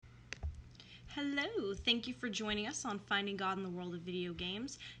Hello, thank you for joining us on Finding God in the World of Video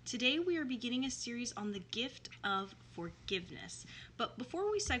Games. Today we are beginning a series on the gift of forgiveness. But before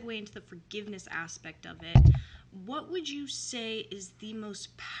we segue into the forgiveness aspect of it, what would you say is the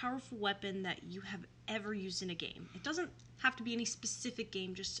most powerful weapon that you have ever used in a game? It doesn't have to be any specific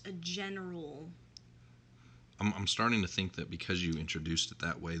game, just a general. I'm starting to think that because you introduced it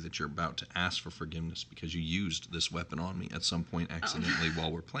that way that you're about to ask for forgiveness because you used this weapon on me at some point accidentally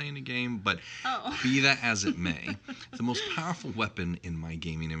while we're playing a game. But be that as it may, the most powerful weapon in my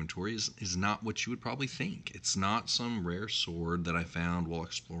gaming inventory is not what you would probably think. It's not some rare sword that I found while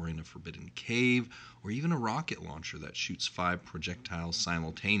exploring a forbidden cave, or even a rocket launcher that shoots 5 projectiles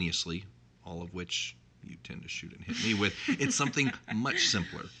simultaneously, all of which you tend to shoot and hit me with. It's something much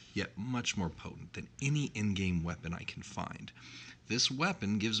simpler, yet much more potent than any in-game weapon I can find. This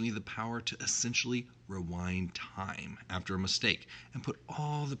weapon gives me the power to essentially rewind time after a mistake and put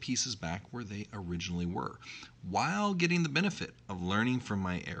all the pieces back where they originally were, while getting the benefit of learning from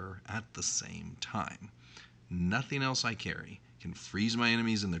my error at the same time. Nothing else I carry can freeze my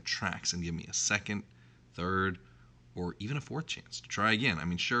enemies in their tracks and give me a second, third, or even a fourth chance to try again.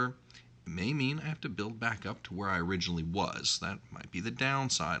 Sure, it may mean I have to build back up to where I originally was. That might be the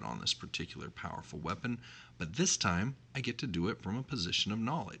downside on this particular powerful weapon, but this time I get to do it from a position of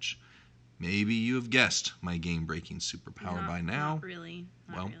knowledge. Maybe you have guessed my game-breaking superpower by now. Not really.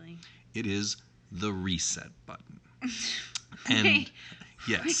 It is the reset button. And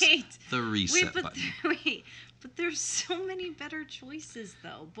the reset button. But there's so many better choices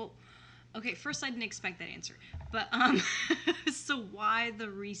though. But okay, first I didn't expect that answer. But so why the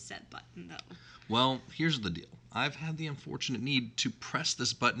reset button though? Well, here's the deal. I've had the unfortunate need to press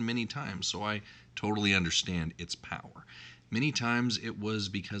this button many times, so I totally understand its power. Many times it was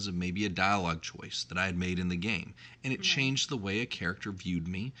because of maybe a dialogue choice that I had made in the game, and it changed the way a character viewed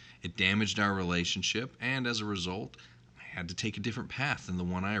me. It damaged our relationship, and as a result, I had to take a different path than the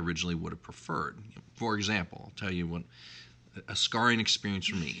one I originally would have preferred. For example, I'll tell you what a scarring experience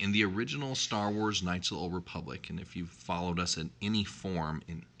for me. In the original Star Wars Knights of the Old Republic, and if you've followed us in any form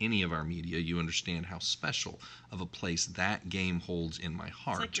in any of our media, you understand how special of a place that game holds in my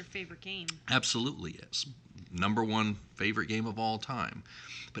heart. It's like your favorite game. Absolutely is. Number one favorite game of all time.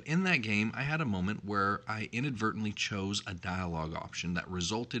 But in that game, I had a moment where I inadvertently chose a dialogue option that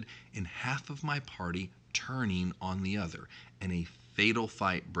resulted in half of my party turning on the other, and a fatal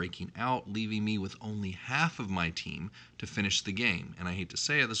fight breaking out, leaving me with only half of my team to finish the game. And I hate to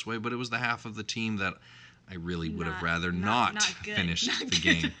say it this way, but it was the half of the team that I really would have rather not finished the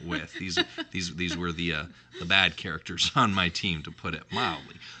game with. These were the bad characters on my team, to put it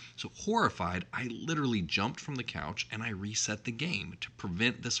mildly. So horrified, I literally jumped from the couch and I reset the game to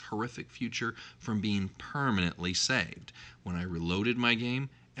prevent this horrific future from being permanently saved. When I reloaded my game,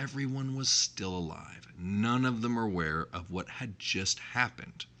 everyone was still alive. None of them were aware of what had just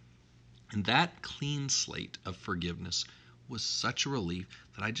happened. And that clean slate of forgiveness was such a relief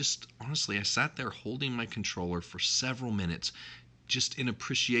that I sat there holding my controller for several minutes, just in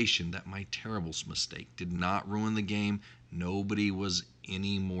appreciation that my terrible mistake did not ruin the game. Nobody was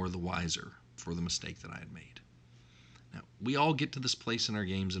any more the wiser for the mistake that I had made. Now, we all get to this place in our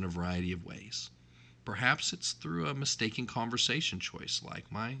games in a variety of ways. Perhaps it's through a mistaken conversation choice,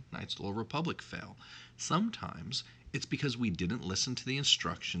 like my Knights of the Old Republic fail. Sometimes it's because we didn't listen to the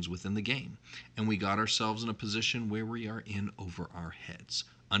instructions within the game, and we got ourselves in a position where we are in over our heads,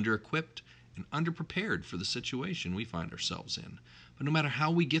 under-equipped and underprepared for the situation we find ourselves in. But no matter how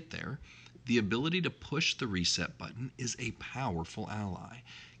we get there, the ability to push the reset button is a powerful ally,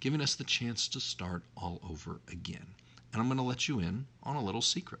 giving us the chance to start all over again. And I'm going to let you in on a little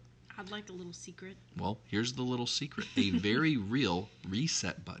secret. I'd like a little secret. Well, here's the little secret. A very real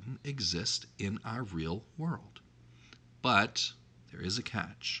reset button exists in our real world. But there is a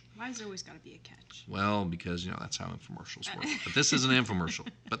catch. Why has there always got to be a catch? Well, because, that's how infomercials work. But this is an infomercial.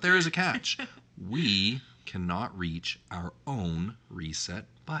 But there is a catch. We cannot reach our own reset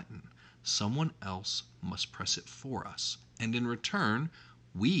button. Someone else must press it for us. And in return,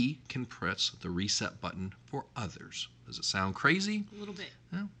 we can press the reset button for others. Does it sound crazy? A little bit.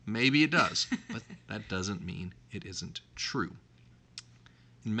 Well, maybe it does, but that doesn't mean it isn't true.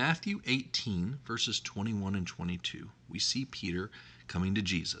 In Matthew 18, verses 21 and 22, we see Peter coming to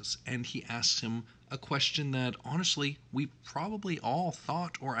Jesus, and he asks him a question that, honestly, we probably all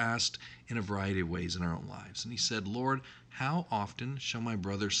thought or asked in a variety of ways in our own lives. And he said, "Lord, how often shall my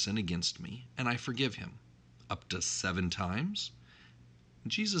brother sin against me, and I forgive him? Up to 7 times?"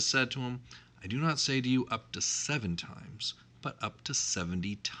 And Jesus said to him, "I do not say to you up to 7 times, but up to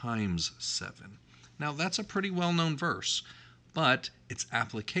 70 times 7. Now, that's a pretty well-known verse, but its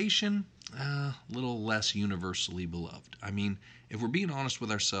application, a little less universally beloved. I mean, if we're being honest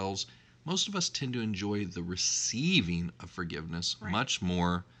with ourselves, most of us tend to enjoy the receiving of forgiveness much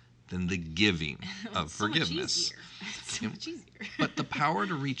more than the giving of forgiveness. It's so much easier. But the power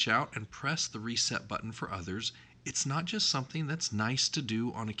to reach out and press the reset button for others, it's not just something that's nice to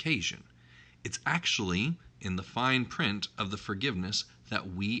do on occasion. It's actually in the fine print of the forgiveness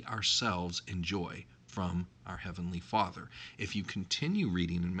that we ourselves enjoy from our Heavenly Father. If you continue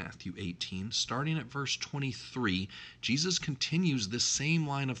reading in Matthew 18, starting at verse 23, Jesus continues this same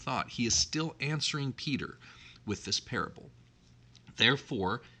line of thought. He is still answering Peter with this parable.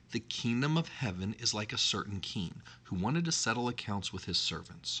 Therefore, the kingdom of heaven is like a certain king who wanted to settle accounts with his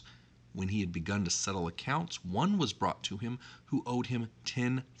servants. When he had begun to settle accounts, one was brought to him who owed him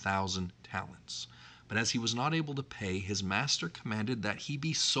 10,000 talents. But as he was not able to pay, his master commanded that he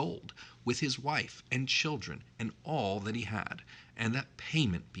be sold with his wife and children and all that he had, and that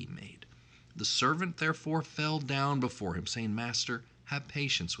payment be made. The servant therefore fell down before him, saying, Master, have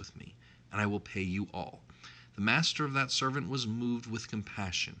patience with me, and I will pay you all. The master of that servant was moved with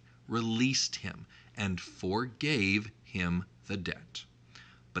compassion, released him, and forgave him the debt.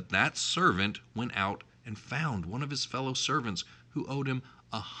 But that servant went out and found one of his fellow servants who owed him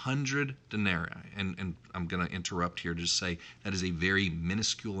 100 denarii. And I'm going to interrupt here to say that is a very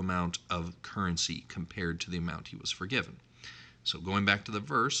minuscule amount of currency compared to the amount he was forgiven. So going back to the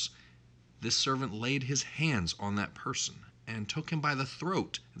verse, this servant laid his hands on that person and took him by the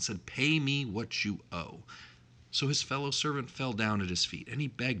throat and said, Pay me what you owe. So his fellow servant fell down at his feet, and he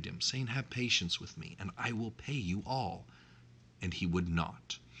begged him, saying, Have patience with me, and I will pay you all. And he would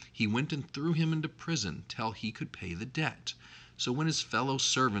not. He went and threw him into prison till he could pay the debt. So when his fellow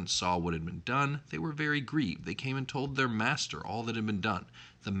servants saw what had been done, they were very grieved. They came and told their master all that had been done.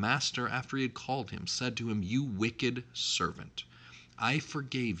 The master, after he had called him, said to him, You wicked servant, I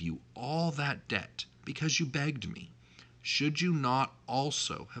forgave you all that debt because you begged me. Should you not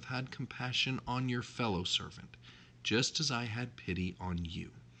also have had compassion on your fellow servant, just as I had pity on you?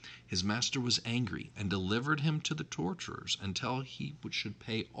 His master was angry and delivered him to the torturers until he should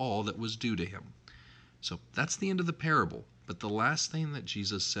pay all that was due to him. So that's the end of the parable. But the last thing that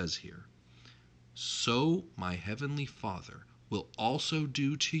Jesus says here, So my heavenly Father will also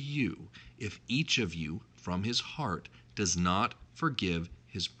do to you if each of you from his heart does not forgive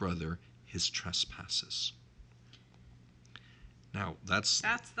his brother his trespasses. Now that's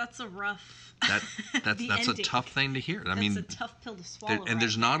a rough. That's a tough thing to hear. I mean, it's a tough pill to swallow. And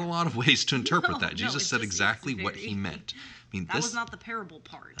there's not a lot of ways to interpret that. Jesus said just, exactly what he meant. I mean, that was not the parable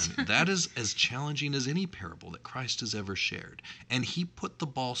part. I mean, that is as challenging as any parable that Christ has ever shared. And he put the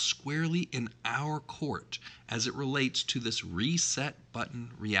ball squarely in our court as it relates to this reset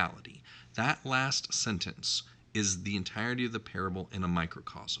button reality. That last sentence is the entirety of the parable in a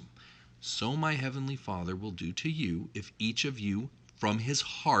microcosm. So my heavenly Father will do to you if each of you from his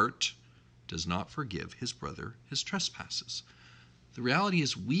heart does not forgive his brother his trespasses. The reality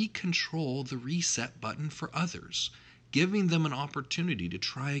is we control the reset button for others, giving them an opportunity to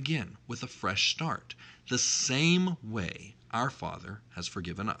try again with a fresh start, the same way our Father has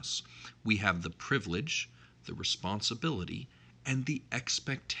forgiven us. We have the privilege, the responsibility, and the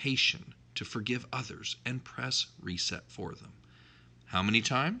expectation to forgive others and press reset for them. How many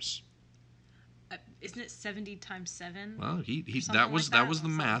times? Isn't it 70 times 7? Well, that was the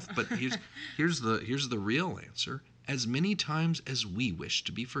math, but here's the real answer. As many times as we wish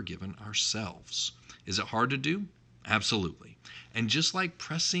to be forgiven ourselves. Is it hard to do? Absolutely. And just like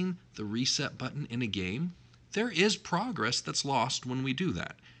pressing the reset button in a game, there is progress that's lost when we do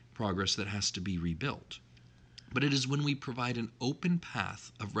that. Progress that has to be rebuilt. But it is when we provide an open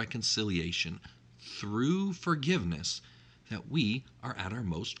path of reconciliation through forgiveness that we are at our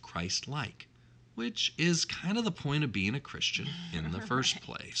most Christ-like, which is kind of the point of being a Christian in the first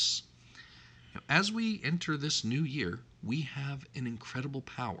place. Now, as we enter this new year, we have an incredible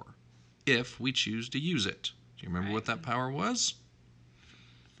power if we choose to use it. Do you remember what that power was?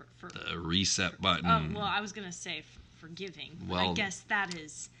 The reset button. Oh, well, I was going to say forgiving. Well, I guess that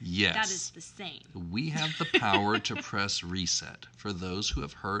is the same. We have the power to press reset for those who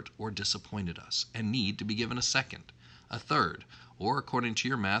have hurt or disappointed us and need to be given a second, a third, or according to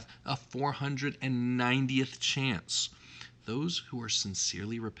your math, a 490th chance. Those who are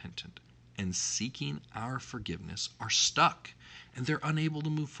sincerely repentant and seeking our forgiveness are stuck, and they're unable to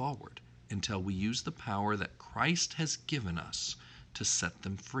move forward until we use the power that Christ has given us to set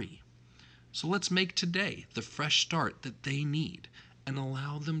them free. So let's make today the fresh start that they need and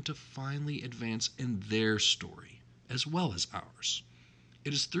allow them to finally advance in their story as well as ours.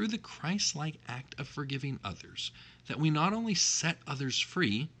 It is through the Christ-like act of forgiving others that we not only set others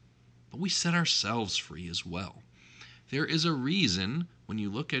free, but we set ourselves free as well. There is a reason, when you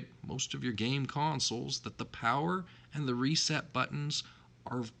look at most of your game consoles, that the power and the reset buttons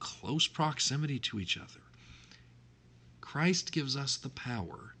are of close proximity to each other. Christ gives us the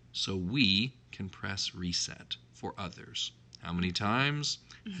power so we can press reset for others. How many times?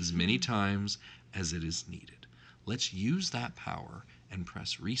 As many times as it is needed. Let's use that power and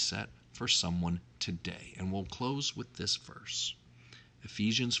press reset for someone today. And we'll close with this verse.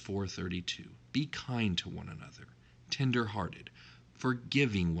 Ephesians 4:32. Be kind to one another, tender-hearted,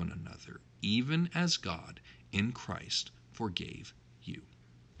 forgiving one another, even as God in Christ forgave you.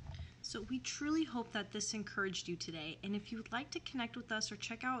 So we truly hope that this encouraged you today. And if you would like to connect with us or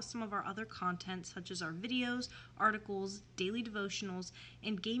check out some of our other content, such as our videos, articles, daily devotionals,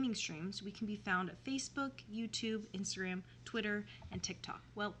 and gaming streams, we can be found at Facebook, YouTube, Instagram, Twitter, and TikTok.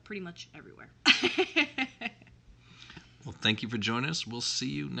 Well, pretty much everywhere. Well, thank you for joining us. We'll see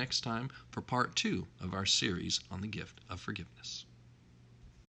you next time for part 2 of our series on the gift of forgiveness.